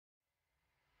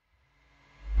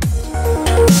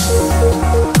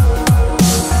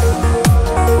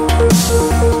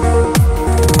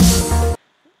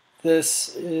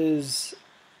This is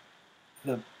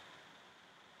the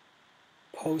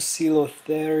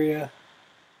Poecilotheria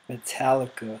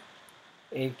Metallica,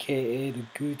 aka the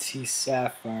Gooty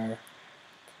Sapphire.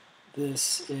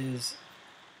 This is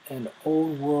an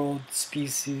old world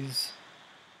species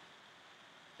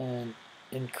and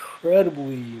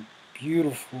incredibly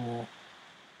beautiful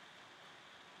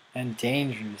and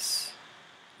dangerous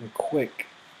and quick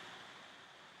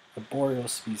arboreal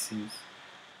species.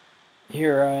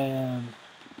 Here I am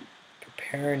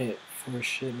preparing it for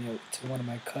shipment to one of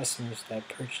my customers that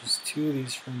purchased 2 of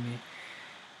these from me,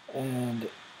 and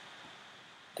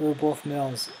they were both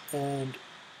males. And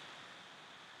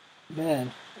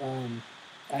man,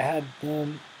 I had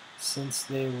them since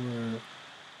they were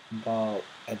about,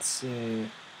 I'd say,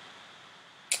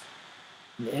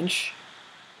 an inch,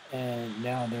 and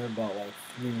now they're about like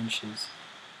 3 inches.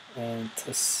 And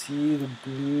to see the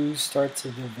blue start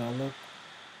to develop,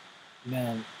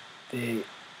 man,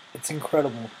 it's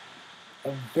incredible.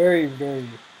 A very, very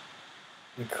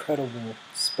incredible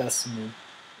specimen.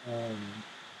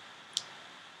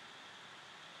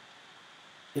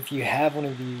 If you have one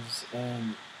of these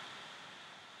and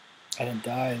it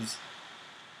dies,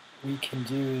 what we can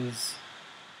do is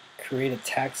create a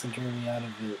taxidermy out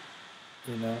of it,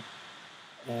 you know,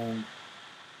 and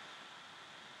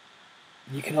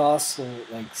you can also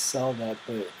like sell that,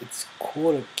 but it's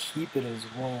cool to keep it as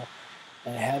well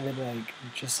and have it like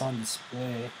just on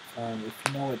display. If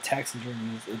you know what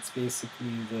taxidermy is, it's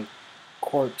basically the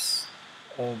corpse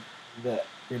of the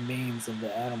remains of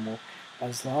the animal.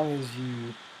 As long as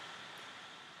you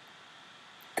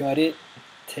gut it,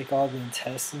 take all the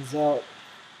intestines out,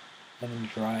 and then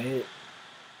dry it,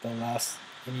 they'll last.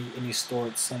 And you store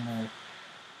it somewhere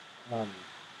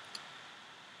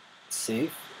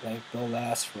safe, like they'll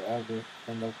last forever,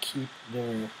 and they'll keep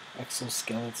their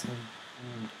exoskeleton.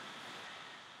 And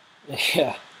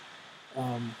yeah,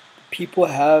 people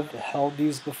have held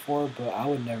these before, but I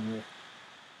would never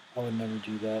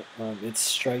do that. It's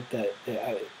strike that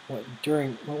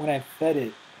during when I fed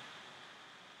it,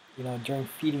 during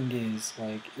feeding days,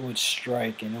 like it would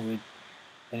strike and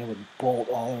it would bolt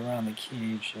all around the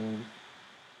cage, and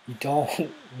you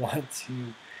don't want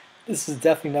to. This is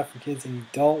definitely not for kids, and you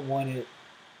don't want it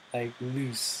like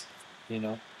loose, you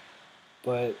know.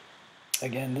 But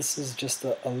again, this is just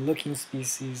a looking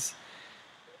species,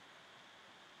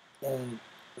 and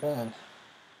man,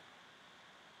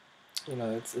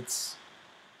 it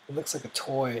looks like a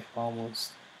toy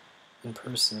almost in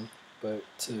person. But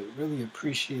to really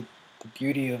appreciate the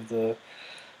beauty of the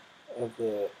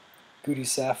Gooty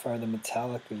Sapphire, the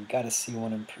Metallica, you got to see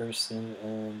one in person.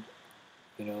 And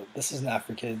this is not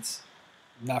for kids,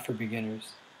 not for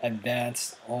beginners,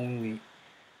 advanced only.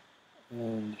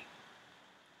 And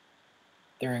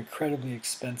they're incredibly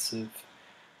expensive.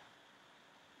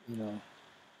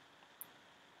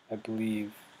 I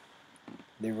believe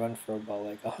they run for about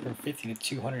like $150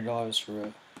 to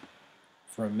 $200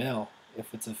 for a male.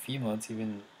 If it's a female, it's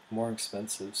even more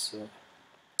expensive. So,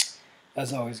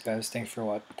 as always, guys, thanks for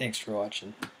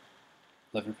watching.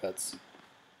 Love your pets.